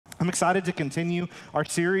I'm excited to continue our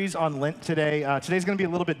series on Lent today. Today's going to be a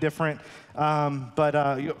little bit different, but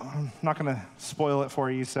I'm not going to spoil it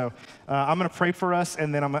for you. So I'm going to pray for us,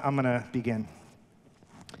 and then I'm going to begin.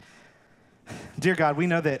 Dear God, we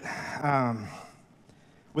know that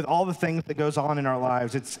with all the things that goes on in our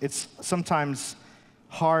lives, it's sometimes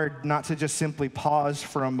hard not to just simply pause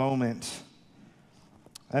for a moment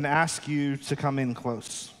and ask you to come in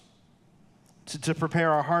close, to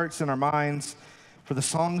prepare our hearts and our minds for the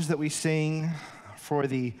songs that we sing, for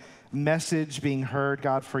the message being heard,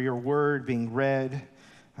 God, for your word being read,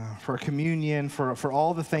 for communion, for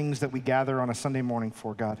all the things that we gather on a Sunday morning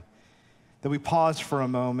for, God. That we pause for a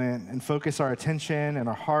moment and focus our attention and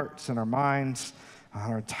our hearts and our minds,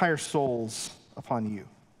 our entire souls upon you.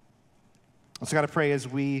 So God, I pray as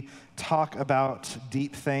we talk about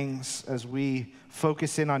deep things, as we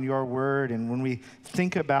focus in on your word, and when we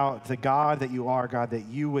think about the God that you are, God, that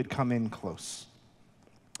you would come in close.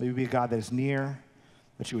 That you would be a God that is near,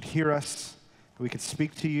 that you would hear us, that we could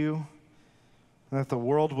speak to you, and that the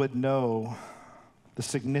world would know the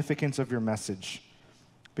significance of your message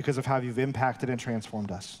because of how you've impacted and transformed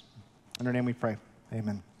us. In your name we pray,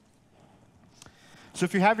 amen. So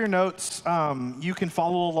if you have your notes, you can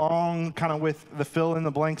follow along kind of with the fill in the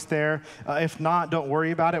blanks there. If not, don't worry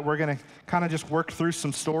about it. We're going to kind of just work through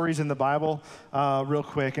some stories in the Bible real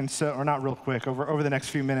quick, or not real quick, over the next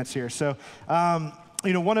few minutes here. So,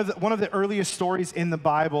 one of the earliest stories in the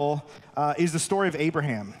Bible is the story of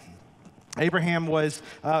Abraham. Abraham was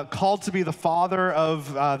called to be the father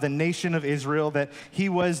of the nation of Israel, that he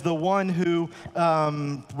was the one who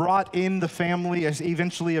brought in the family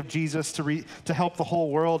eventually of Jesus to help the whole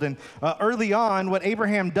world. And early on, what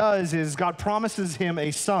Abraham does is God promises him a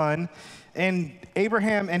son, and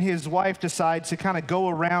Abraham and his wife decide to kind of go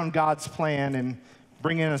around God's plan and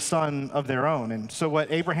bring in a son of their own. And so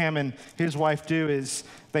what Abraham and his wife do is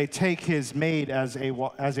they take his maid as a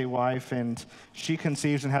wife, and she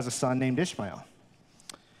conceives and has a son named Ishmael.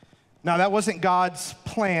 Now, that wasn't God's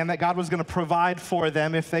plan, that God was going to provide for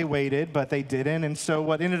them if they waited, but they didn't. And so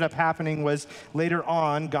what ended up happening was later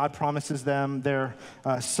on, God promises them their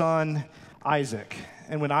son, Isaac.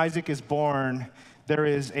 And when Isaac is born, there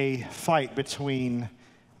is a fight between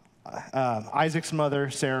Isaac's mother,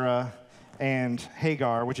 Sarah, and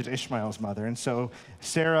Hagar, which is Ishmael's mother. And so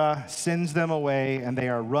Sarah sends them away, and they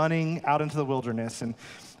are running out into the wilderness. And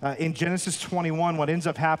in Genesis 21, what ends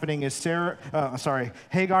up happening is Hagar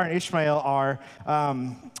and Ishmael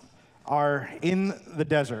are in the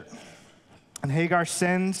desert. And Hagar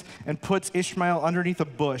sends and puts Ishmael underneath a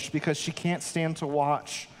bush because she can't stand to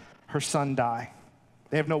watch her son die.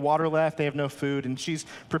 They have no water left, they have no food, and she's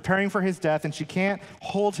preparing for his death, and she can't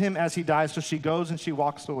hold him as he dies, so she goes and she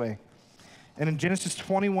walks away. And in Genesis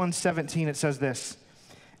 21:17, it says this: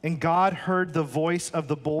 "And God heard the voice of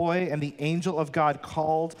the boy, and the angel of God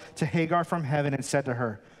called to Hagar from heaven and said to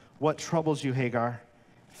her, 'What troubles you, Hagar?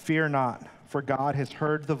 Fear not, for God has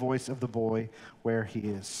heard the voice of the boy where he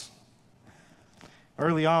is.'"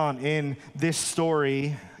 Early on in this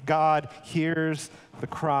story, God hears the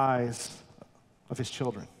cries of his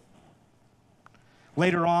children.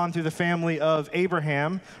 Later on, through the family of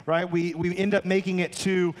Abraham, right, we end up making it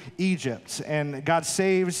to Egypt. And God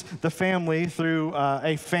saves the family through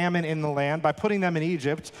a famine in the land by putting them in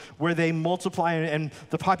Egypt, where they multiply and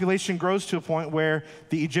the population grows to a point where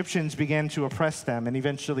the Egyptians began to oppress them and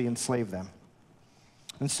eventually enslave them.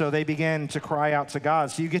 And so they began to cry out to God.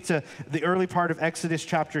 So you get to the early part of Exodus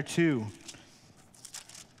chapter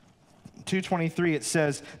 2:23, it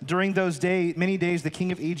says, "During those days, many days, the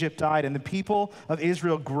king of Egypt died, and the people of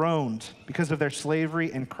Israel groaned because of their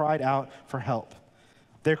slavery and cried out for help.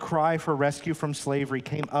 Their cry for rescue from slavery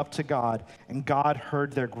came up to God, and God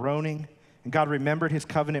heard their groaning. And God remembered his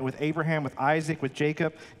covenant with Abraham, with Isaac, with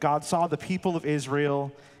Jacob. God saw the people of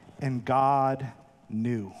Israel, and God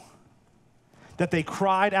knew." That they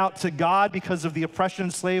cried out to God because of the oppression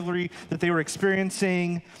and slavery that they were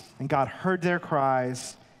experiencing, and God heard their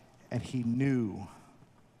cries. And he knew.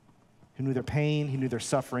 He knew their pain, he knew their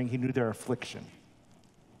suffering, he knew their affliction.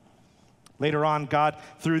 Later on, God,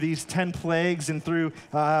 through these 10 plagues and through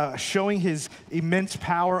showing his immense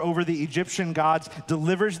power over the Egyptian gods,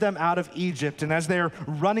 delivers them out of Egypt. And as they're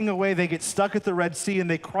running away, they get stuck at the Red Sea and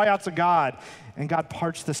they cry out to God. And God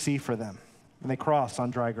parts the sea for them. And they cross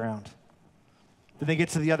on dry ground. Then they get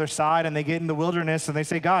to the other side and they get in the wilderness and they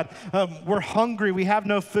say, "God, we're hungry, we have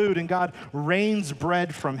no food." And God rains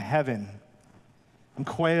bread from heaven. And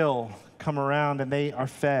quail come around and they are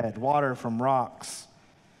fed, water from rocks.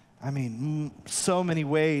 I mean, so many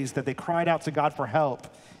ways that they cried out to God for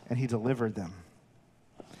help and he delivered them.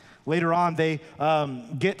 Later on, they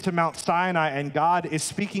get to Mount Sinai, and God is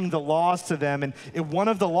speaking the laws to them. And one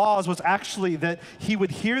of the laws was actually that he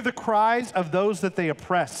would hear the cries of those that they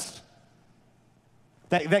oppressed.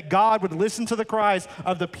 That God would listen to the cries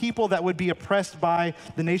of the people that would be oppressed by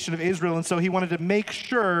the nation of Israel. And so he wanted to make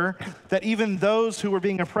sure that even those who were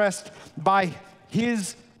being oppressed by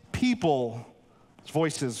his people's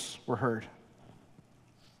voices were heard.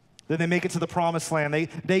 Then they make it to the promised land.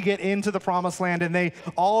 They get into the promised land, and they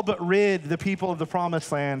all but rid the people of the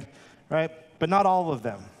promised land, right? But not all of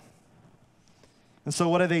them. And so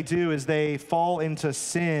what do? Is they fall into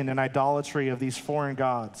sin and idolatry of these foreign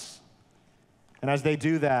gods. And as they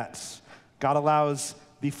do that, God allows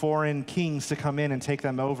the foreign kings to come in and take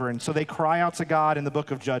them over. And so they cry out to God in the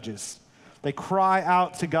book of Judges. They cry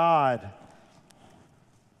out to God,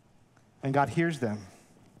 and God hears them.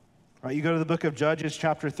 Right, you go to the book of Judges,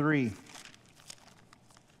 chapter 3.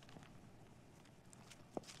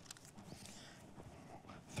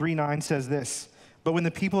 Three 9 says this, "But when the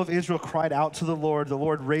people of Israel cried out to the Lord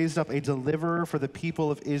raised up a deliverer for the people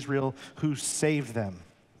of Israel who saved them.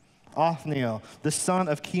 Othniel, the son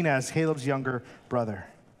of Kenaz, Caleb's younger brother."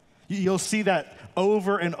 You'll see that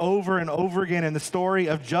over and over and over again in the story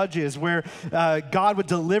of Judges, where God would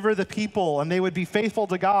deliver the people and they would be faithful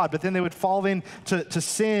to God, but then they would fall into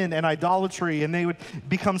sin and idolatry, and they would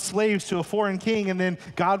become slaves to a foreign king, and then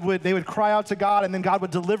they would cry out to God, and then God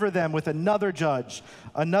would deliver them with another judge,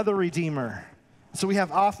 another redeemer. So we have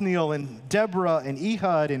Othniel and Deborah and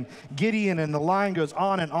Ehud and Gideon, and the line goes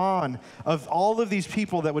on of all of these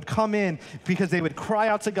people that would come in because they would cry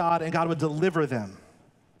out to God and God would deliver them.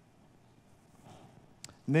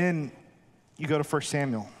 And then you go to 1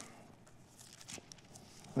 Samuel.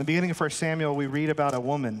 In the beginning of 1 Samuel, we read about a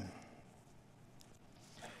woman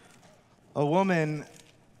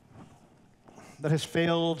that has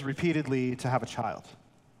failed repeatedly to have a child.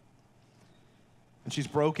 And she's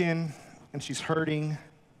broken, and she's hurting,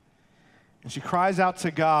 and she cries out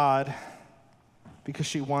to God because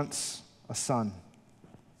she wants a son.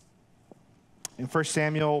 In 1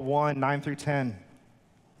 Samuel 1, 9 through 10,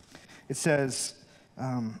 it says,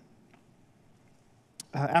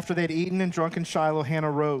 after they had eaten and drunk in Shiloh, Hannah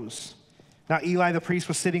rose. Now Eli the priest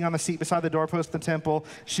was sitting on the seat beside the doorpost of the temple.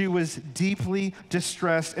 She was deeply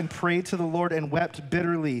distressed and prayed to the Lord and wept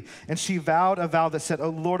bitterly. And she vowed a vow that said, "O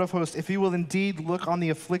Lord of hosts, if you will indeed look on the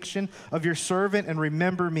affliction of your servant and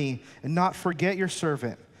remember me and not forget your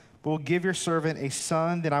servant, but will give your servant a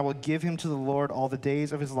son, then I will give him to the Lord all the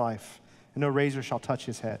days of his life, and no razor shall touch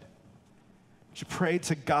his head." She prayed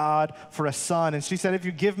to God for a son, and she said, "If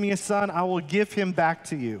you give me a son, I will give him back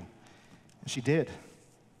to you." And she did.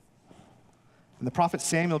 And the prophet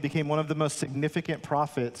Samuel became one of the most significant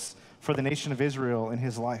prophets for the nation of Israel in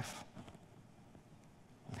his life.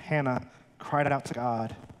 Hannah cried out to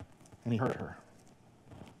God, and he heard her.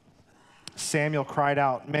 Samuel cried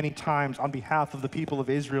out many times on behalf of the people of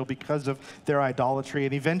Israel because of their idolatry.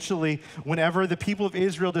 And eventually, whenever the people of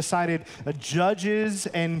Israel decided judges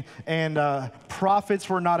and prophets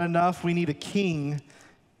were not enough, we need a king,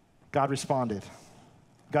 God responded.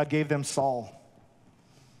 God gave them Saul,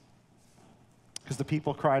 because the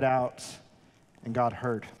people cried out and God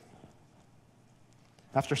heard.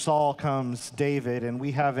 After Saul comes David, and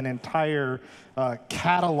we have an entire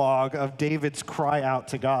catalog of David's cry out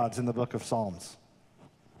to God's in the book of Psalms.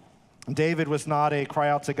 And David was not a cry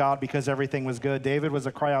out to God because everything was good. David was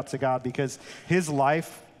a cry out to God because his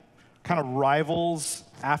life kind of rivals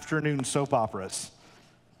afternoon soap operas.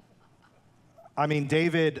 I mean,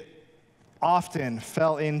 David often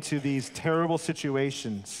fell into these terrible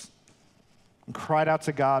situations and cried out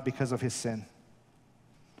to God because of his sin.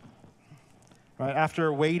 Right?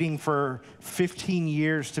 After waiting for 15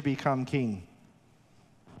 years to become king.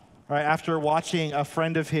 Right? After watching a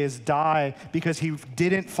friend of his die because he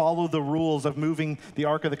didn't follow the rules of moving the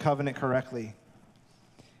Ark of the Covenant correctly.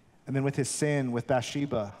 And then with his sin with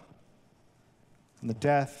Bathsheba and the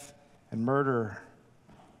death and murder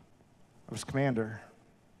of his commander.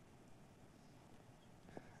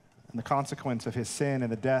 And the consequence of his sin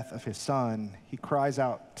and the death of his son, he cries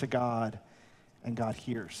out to God, and God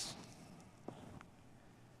hears.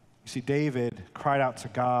 You see, David cried out to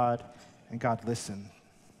God, and God listened.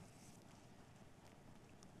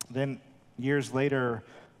 Then, years later,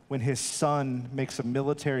 when his son makes a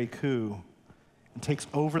military coup and takes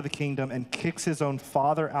over the kingdom and kicks his own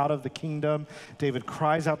father out of the kingdom, David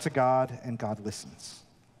cries out to God, and God listens.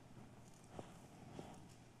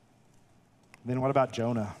 Then what about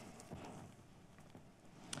Jonah?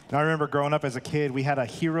 And I remember growing up as a kid, we had a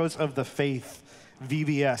Heroes of the Faith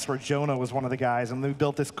VBS where Jonah was one of the guys, and we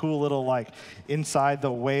built this cool little inside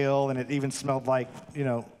the whale, and it even smelled like,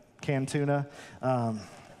 canned tuna. And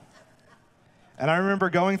I remember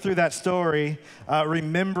going through that story,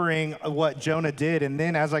 remembering what Jonah did. And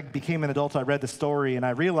then as I became an adult, I read the story and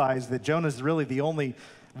I realized that Jonah's really the only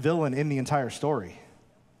villain in the entire story.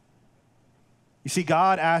 You see,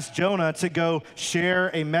 God asked Jonah to go share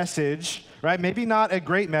a message, right? Maybe not a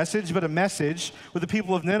great message, but a message with the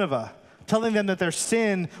people of Nineveh, telling them that their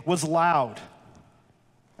sin was loud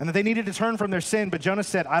and that they needed to turn from their sin. But Jonah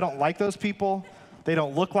said, I don't like those people. They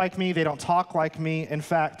don't look like me. They don't talk like me. In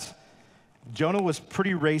fact, Jonah was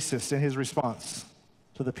pretty racist in his response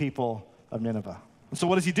to the people of Nineveh. And so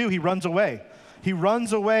what does he do? He runs away. He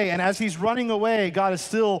runs away, and as he's running away, God is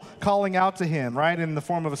still calling out to him, right, in the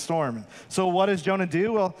form of a storm. So what does Jonah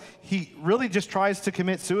do? Well, he really just tries to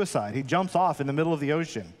commit suicide. He jumps off in the middle of the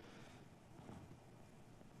ocean.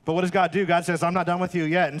 But what does God do? God says, I'm not done with you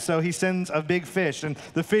yet. And so he sends a big fish, and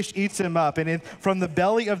the fish eats him up. And from the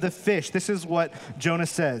belly of the fish, this is what Jonah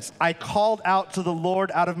says. I called out to the Lord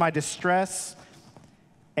out of my distress,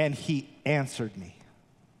 and he answered me.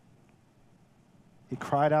 He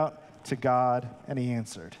cried out to God, and he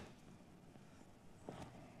answered.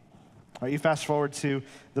 All right, you fast forward to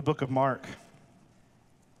the book of Mark.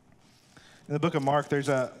 In the book of Mark, there's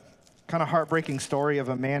a kind of heartbreaking story of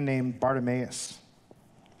a man named Bartimaeus.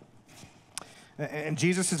 And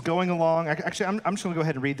Jesus is going along. Actually, I'm just going to go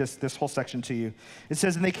ahead and read this whole section to you. It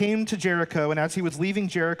says, and they came to Jericho, and as he was leaving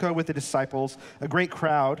Jericho with the disciples, a great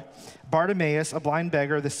crowd, Bartimaeus, a blind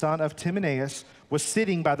beggar, the son of Timaeus, was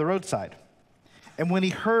sitting by the roadside. And when he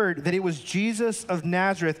heard that it was Jesus of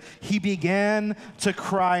Nazareth, he began to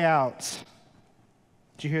cry out.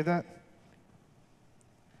 Did you hear that?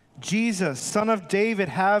 Jesus, son of David,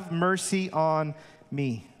 have mercy on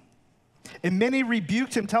me. And many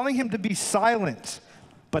rebuked him, telling him to be silent,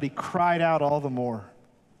 but he cried out all the more.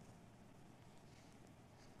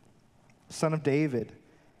 Son of David,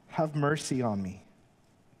 have mercy on me.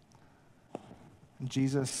 And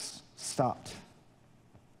Jesus stopped.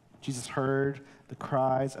 Jesus heard the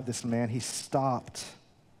cries of this man. He stopped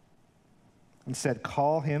and said,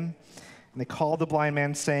 call him. And they called the blind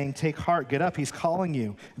man, saying, take heart, get up, he's calling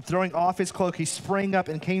you. And throwing off his cloak, he sprang up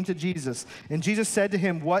and came to Jesus. And Jesus said to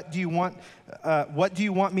him, what do you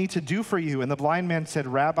want me to do for you? And the blind man said,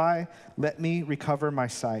 Rabbi, let me recover my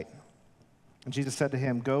sight. And Jesus said to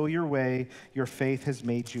him, go your way, your faith has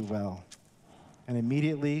made you well. And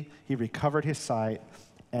immediately he recovered his sight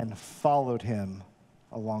and followed him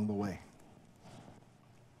along the way.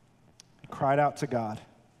 He cried out to God,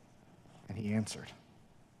 and he answered.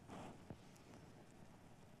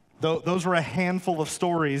 Those were a handful of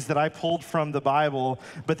stories that I pulled from the Bible,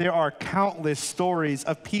 but there are countless stories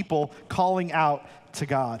of people calling out to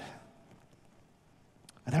God.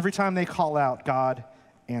 And every time they call out, God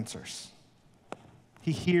answers.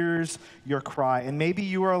 He hears your cry. And maybe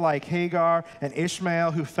you are like Hagar and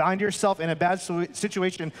Ishmael, who find yourself in a bad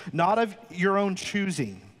situation, not of your own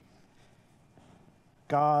choosing.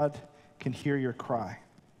 God can hear your cry.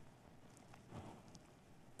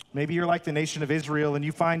 Maybe you're like the nation of Israel and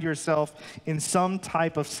you find yourself in some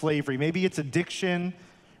type of slavery. Maybe it's addiction,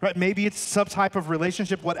 right? Maybe it's some type of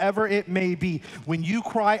relationship, whatever it may be. When you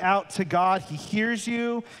cry out to God, he hears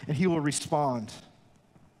you and he will respond.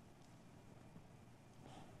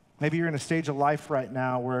 Maybe you're in a stage of life right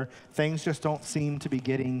now where things just don't seem to be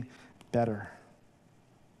getting better.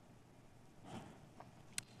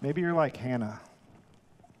 Maybe you're like Hannah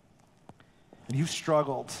and you've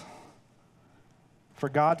struggled for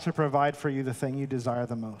God to provide for you the thing you desire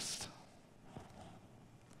the most.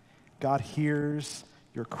 God hears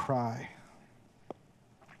your cry.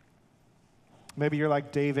 Maybe you're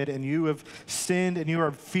like David and you have sinned and you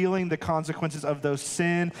are feeling the consequences of those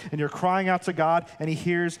sin and you're crying out to God and he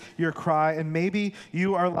hears your cry. And maybe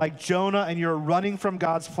you are like Jonah and you're running from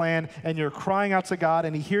God's plan and you're crying out to God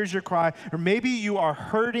and he hears your cry. Or maybe you are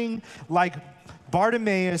hurting like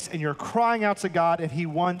Bartimaeus and you're crying out to God and he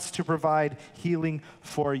wants to provide healing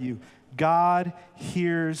for you. God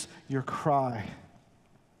hears your cry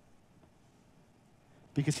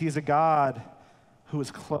because he is a God who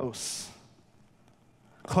is close.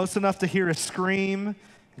 Close enough to hear a scream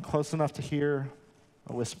and close enough to hear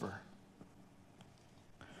a whisper.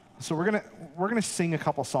 So we're gonna sing a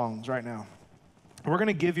couple songs right now. We're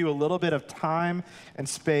gonna give you a little bit of time and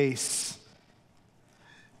space,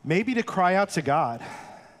 maybe to cry out to God.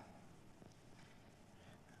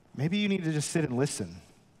 Maybe you need to just sit and listen.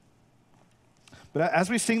 But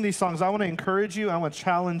as we sing these songs, I want to encourage you, I want to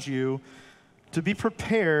challenge you to be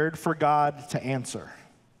prepared for God to answer.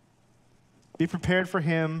 Be prepared for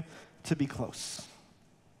him to be close.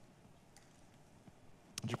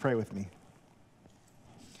 Would you pray with me?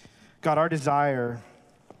 God, our desire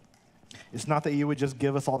It's not that you would just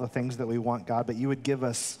give us all the things that we want, God, but you would give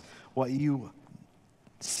us what you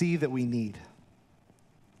see that we need.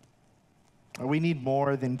 We need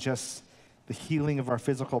more than just the healing of our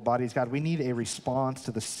physical bodies, God. We need a response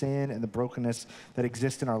to the sin and the brokenness that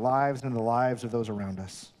exists in our lives and in the lives of those around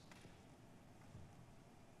us.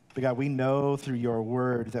 But God, we know through your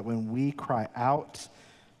word that when we cry out,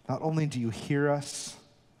 not only do you hear us,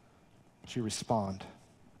 but you respond.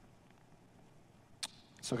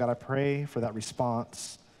 So God, I pray for that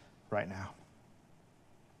response right now.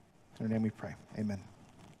 In your name we pray, amen.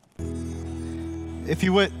 If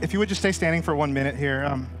you would just stay standing for 1 minute here.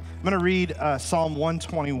 I'm going to read Psalm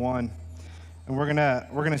 121, and we're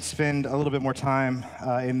gonna spend a little bit more time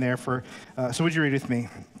in there for. So would you read with me?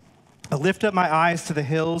 I lift up my eyes to the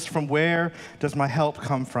hills. From where does my help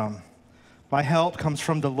come from? My help comes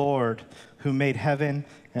from the Lord who made heaven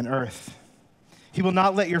and earth. He will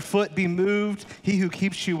not let your foot be moved. He who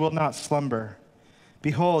keeps you will not slumber.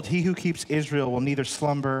 Behold, he who keeps Israel will neither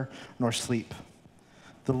slumber nor sleep.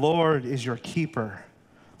 The Lord is your keeper.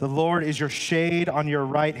 The Lord is your shade on your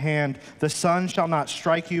right hand. The sun shall not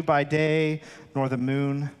strike you by day, nor the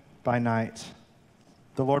moon by night.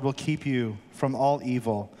 The Lord will keep you from all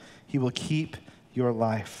evil. He will keep your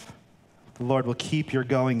life. The Lord will keep your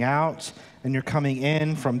going out and your coming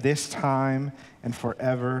in from this time and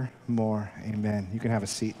forevermore. Amen. You can have a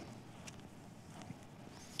seat.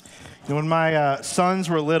 You know, when my sons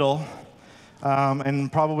were little,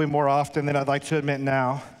 and probably more often than I'd like to admit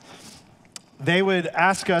now, they would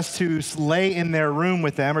ask us to lay in their room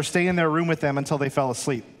with them or stay in their room with them until they fell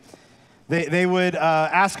asleep. They would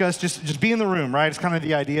ask us just be in the room, right? It's kind of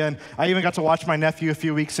the idea. And I even got to watch my nephew a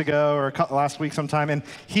few weeks ago or last week sometime, and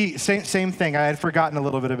he same thing. I had forgotten a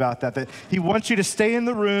little bit about that he wants you to stay in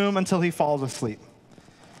the room until he falls asleep.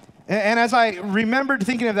 And as I remembered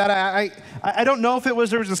thinking of that, I don't know if there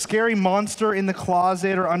was a scary monster in the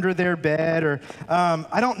closet or under their bed, or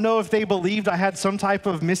I don't know if they believed I had some type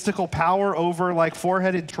of mystical power over like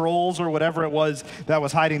four-headed trolls or whatever it was that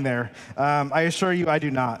was hiding there. I assure you I do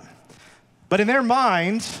not. But in their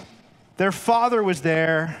mind, their father was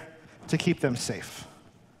there to keep them safe.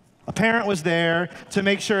 A parent was there to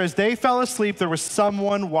make sure as they fell asleep, there was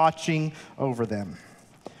someone watching over them.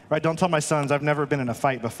 Right? Don't tell my sons, I've never been in a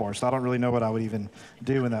fight before, so I don't really know what I would even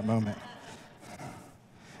do in that moment.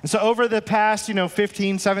 And so over the past,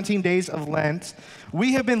 15, 17 days of Lent,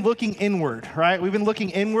 we have been looking inward, right? We've been looking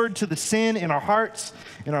inward to the sin in our hearts,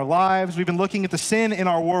 in our lives. We've been looking at the sin in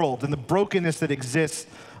our world and the brokenness that exists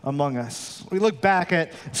among us. We look back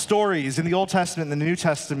at stories in the Old Testament and the New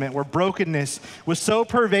Testament where brokenness was so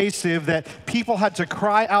pervasive that people had to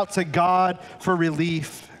cry out to God for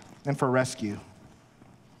relief and for rescue.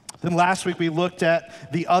 Then last week we looked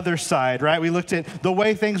at the other side, right? We looked at the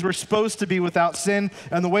way things were supposed to be without sin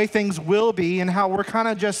and the way things will be and how we're kind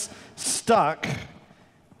of just stuck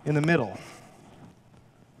in the middle.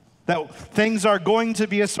 That things are going to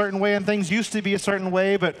be a certain way and things used to be a certain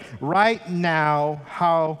way, but right now,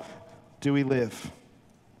 how do we live?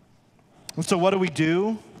 And so what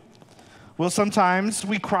do? Well, sometimes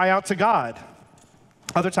we cry out to God.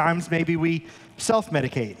 Other times, maybe we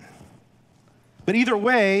self-medicate. But either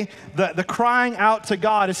way, the crying out to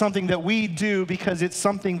God is something that we do because it's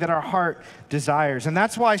something that our heart desires. And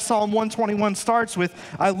that's why Psalm 121 starts with,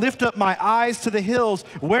 I lift up my eyes to the hills.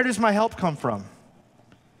 Where does my help come from?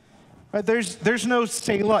 Right, there's no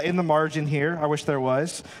Selah in the margin here. I wish there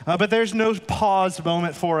was. But there's no pause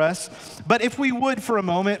moment for us. But if we would for a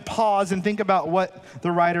moment pause and think about what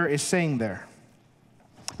the writer is saying there.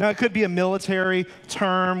 Now, it could be a military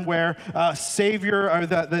term where Savior or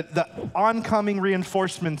the oncoming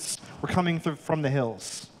reinforcements were coming from the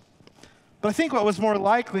hills. But I think what was more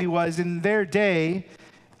likely was in their day,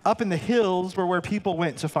 up in the hills were where people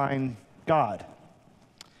went to find God.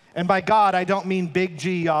 And by God, I don't mean big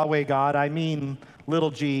G Yahweh God. I mean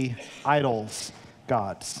little g idols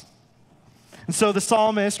gods. And so the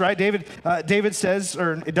psalmist, right, David says,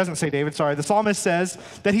 or it doesn't say David, sorry, the psalmist says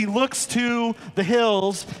that he looks to the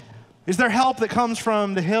hills. Is there help that comes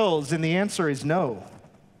from the hills? And the answer is no.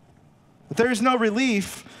 But there is no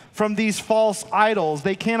relief from these false idols.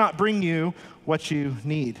 They cannot bring you what you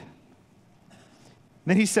need.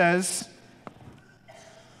 Then he says,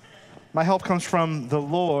 my help comes from the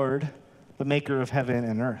Lord, the maker of heaven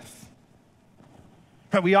and earth.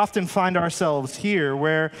 We often find ourselves here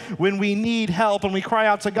where when we need help and we cry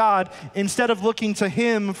out to God, instead of looking to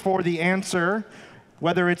him for the answer,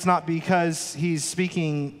 whether it's not because he's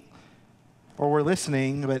speaking or we're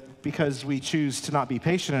listening, but because we choose to not be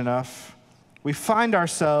patient enough, we find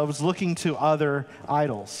ourselves looking to other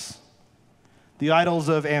idols. The idols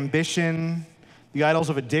of ambition, The idols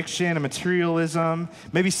of addiction and materialism,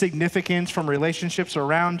 maybe significance from relationships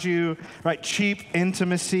around you, right? Cheap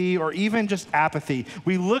intimacy, or even just apathy.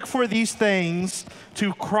 We look for these things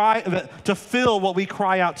to fill what we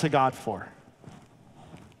cry out to God for.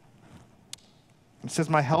 It says,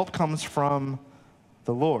 my help comes from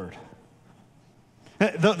the Lord.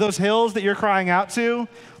 Those hills that you're crying out to,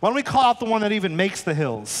 why don't we call out the one that even makes the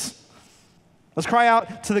hills? Let's cry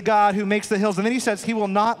out to the God who makes the hills. And then he says, he will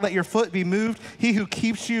not let your foot be moved. He who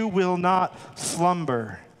keeps you will not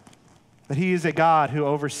slumber. That he is a God who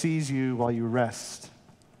oversees you while you rest.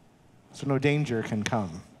 So no danger can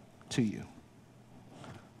come to you.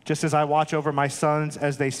 Just as I watch over my sons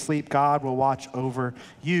as they sleep, God will watch over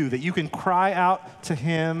you. That you can cry out to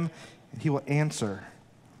him and he will answer.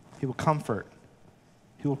 He will comfort.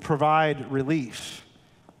 He will provide relief.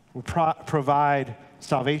 He will provide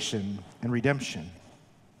salvation and redemption.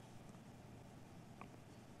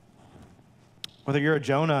 Whether you're a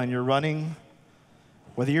Jonah and you're running,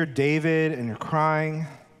 whether you're David and you're crying,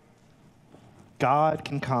 God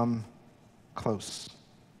can come close.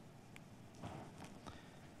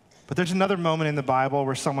 But there's another moment in the Bible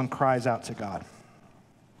where someone cries out to God.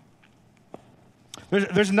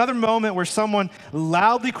 There's another moment where someone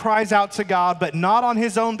loudly cries out to God, but not on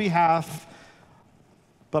his own behalf,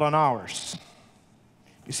 but on ours.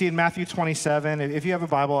 You see in Matthew 27, if you have a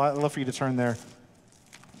Bible, I'd love for you to turn there.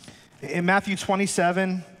 In Matthew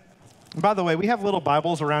 27, and by the way, we have little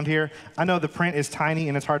Bibles around here. I know the print is tiny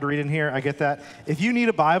and it's hard to read in here. I get that. If you need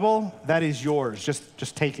a Bible, that is yours.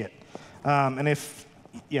 Just take it.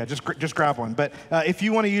 Just grab one. But if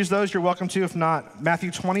you want to use those, you're welcome to. If not,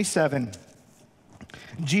 Matthew 27.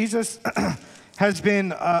 Jesus has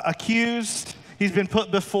been accused. He's been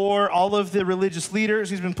put before all of the religious leaders.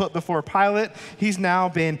 He's been put before Pilate. He's now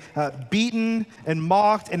been beaten and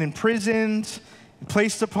mocked and imprisoned,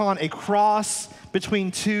 placed upon a cross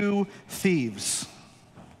between two thieves.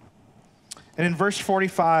 And in verse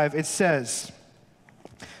 45, it says,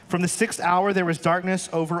 from the 6th hour there was darkness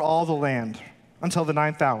over all the land until the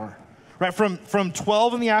 9th hour. Right, from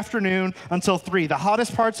 12 in the afternoon until 3, the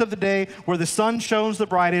hottest parts of the day where the sun shines the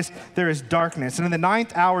brightest, there is darkness. And in the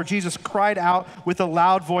 9th hour, Jesus cried out with a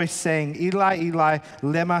loud voice saying, Eli, Eli,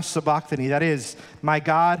 lema sabachthani. That is, my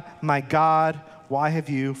God, why have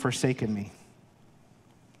you forsaken me?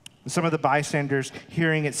 And some of the bystanders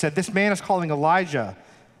hearing it said, this man is calling Elijah.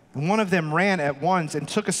 And one of them ran at once and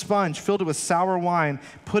took a sponge, filled it with sour wine,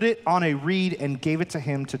 put it on a reed and gave it to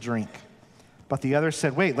him to drink. But the others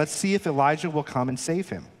said, wait, let's see if Elijah will come and save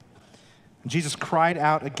him. And Jesus cried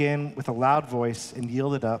out again with a loud voice and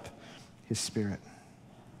yielded up his spirit.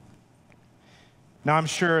 Now, I'm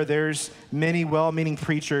sure there's many well-meaning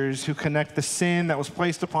preachers who connect the sin that was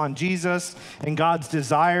placed upon Jesus and God's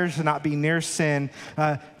desires to not be near sin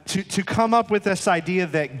to come up with this idea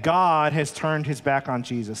that God has turned his back on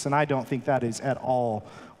Jesus. And I don't think that is at all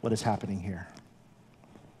what is happening here.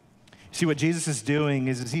 See, what Jesus is doing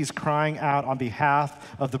is he's crying out on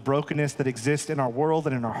behalf of the brokenness that exists in our world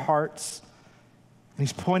and in our hearts. And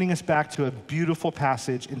he's pointing us back to a beautiful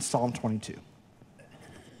passage in Psalm 22.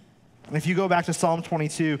 And if you go back to Psalm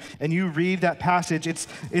 22 and you read that passage, it's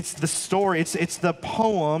the story, it's the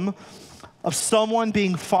poem of someone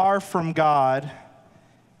being far from God,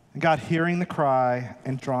 and God hearing the cry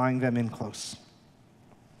and drawing them in close.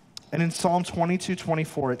 And in Psalm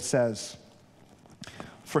 22:24 it says,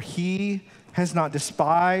 for he has not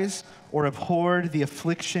despised or abhorred the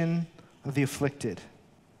affliction of the afflicted.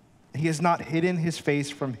 He has not hidden his face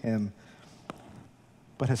from him,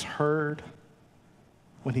 but has heard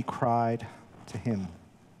when he cried to him.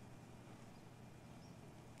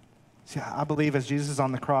 See, I believe as Jesus is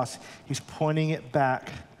on the cross, he's pointing it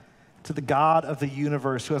back to the God of the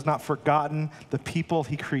universe who has not forgotten the people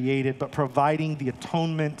he created, but providing the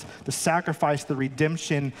atonement, the sacrifice, the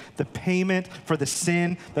redemption, the payment for the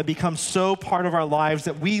sin that becomes so part of our lives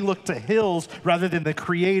that we look to hills rather than the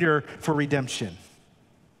Creator for redemption.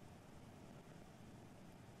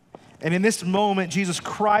 And in this moment, Jesus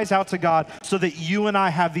cries out to God so that you and I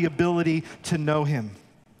have the ability to know him,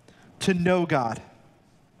 to know God.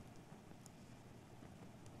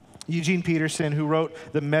 Eugene Peterson, who wrote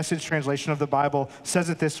the Message translation of the Bible, says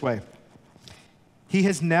it this way. He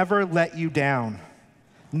has never let you down,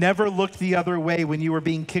 never looked the other way when you were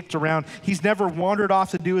being kicked around. He's never wandered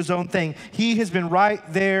off to do his own thing. He has been right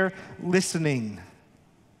there listening.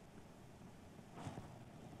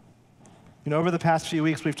 You know, over the past few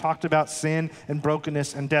weeks, we've talked about sin and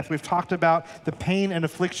brokenness and death. We've talked about the pain and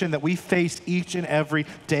affliction that we face each and every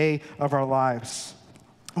day of our lives.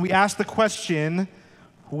 And we ask the question,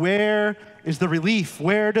 where is the relief?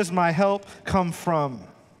 Where does my help come from?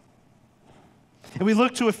 And we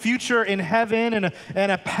look to a future in heaven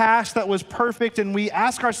and a past that was perfect, and we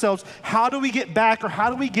ask ourselves, how do we get back, or how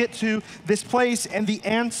do we get to this place? And the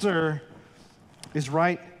answer is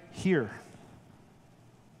right here.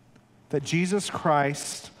 That Jesus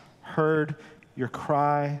Christ heard your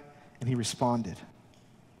cry and he responded.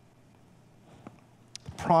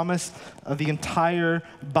 The promise of the entire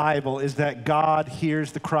Bible is that God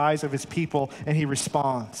hears the cries of his people and he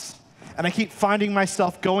responds. And I keep finding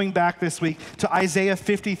myself going back this week to Isaiah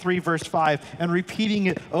 53, verse 5, and repeating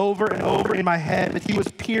it over and over in my head, that he was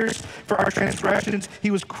pierced for our transgressions,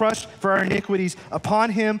 he was crushed for our iniquities.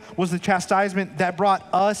 Upon him was the chastisement that brought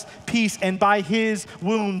us peace, and by his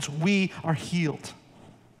wounds we are healed.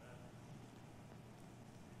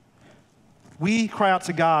 We cry out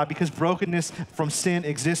to God because brokenness from sin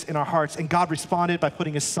exists in our hearts, and God responded by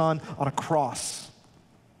putting his son on a cross.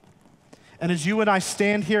 And as you and I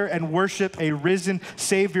stand here and worship a risen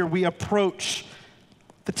Savior, we approach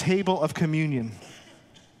the table of communion.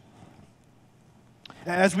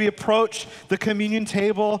 As we approach the communion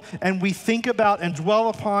table and we think about and dwell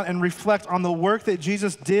upon and reflect on the work that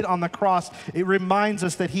Jesus did on the cross, it reminds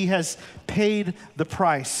us that he has paid the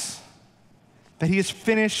price, that he has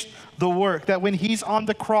finished the work, that when he's on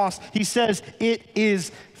the cross, he says, "It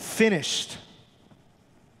is finished."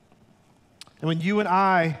 And when you and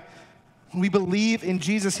I, when we believe in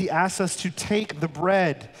Jesus, he asks us to take the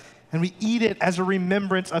bread and we eat it as a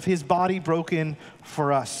remembrance of his body broken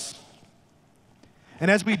for us. And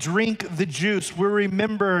as we drink the juice, we're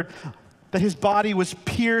remembered that his body was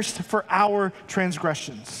pierced for our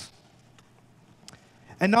transgressions.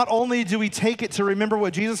 And not only do we take it to remember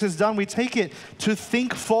what Jesus has done, we take it to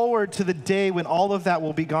think forward to the day when all of that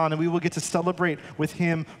will be gone and we will get to celebrate with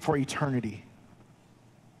him for eternity.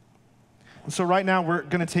 And so right now we're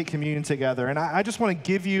going to take communion together. And I just want to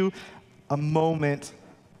give you a moment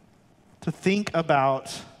to think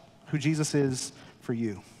about who Jesus is for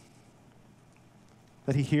you.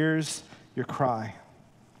 That he hears your cry.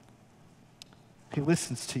 He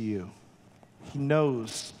listens to you. He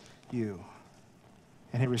knows you.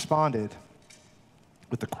 And he responded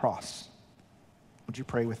with the cross. Would you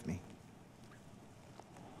pray with me?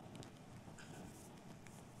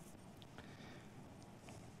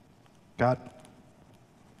 God,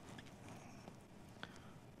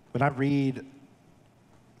 when I read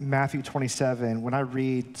Matthew 27, when I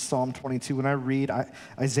read Psalm 22, when I read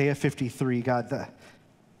Isaiah 53, God,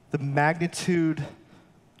 the magnitude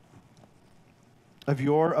of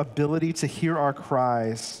your ability to hear our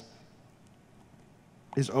cries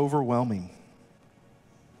is overwhelming.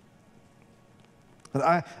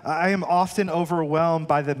 I am often overwhelmed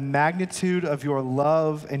by the magnitude of your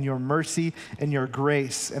love and your mercy and your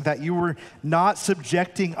grace, and that you were not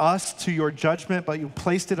subjecting us to your judgment, but you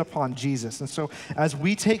placed it upon Jesus. And so as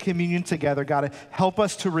we take communion together, God, help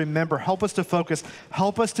us to remember, help us to focus,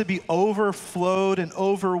 help us to be overflowed and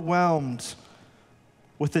overwhelmed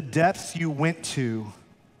with the depths you went to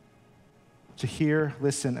hear,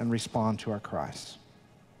 listen, and respond to our cries.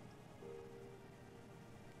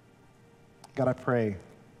 God, I pray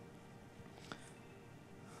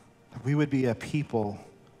that we would be a people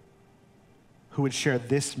who would share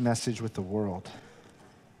this message with the world.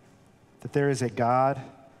 That there is a God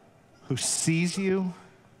who sees you,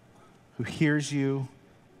 who hears you,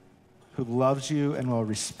 who loves you, and will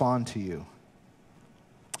respond to you.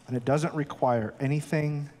 And it doesn't require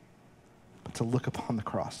anything but to look upon the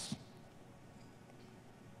cross.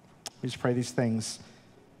 We just pray these things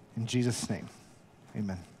in Jesus' name.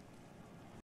 Amen.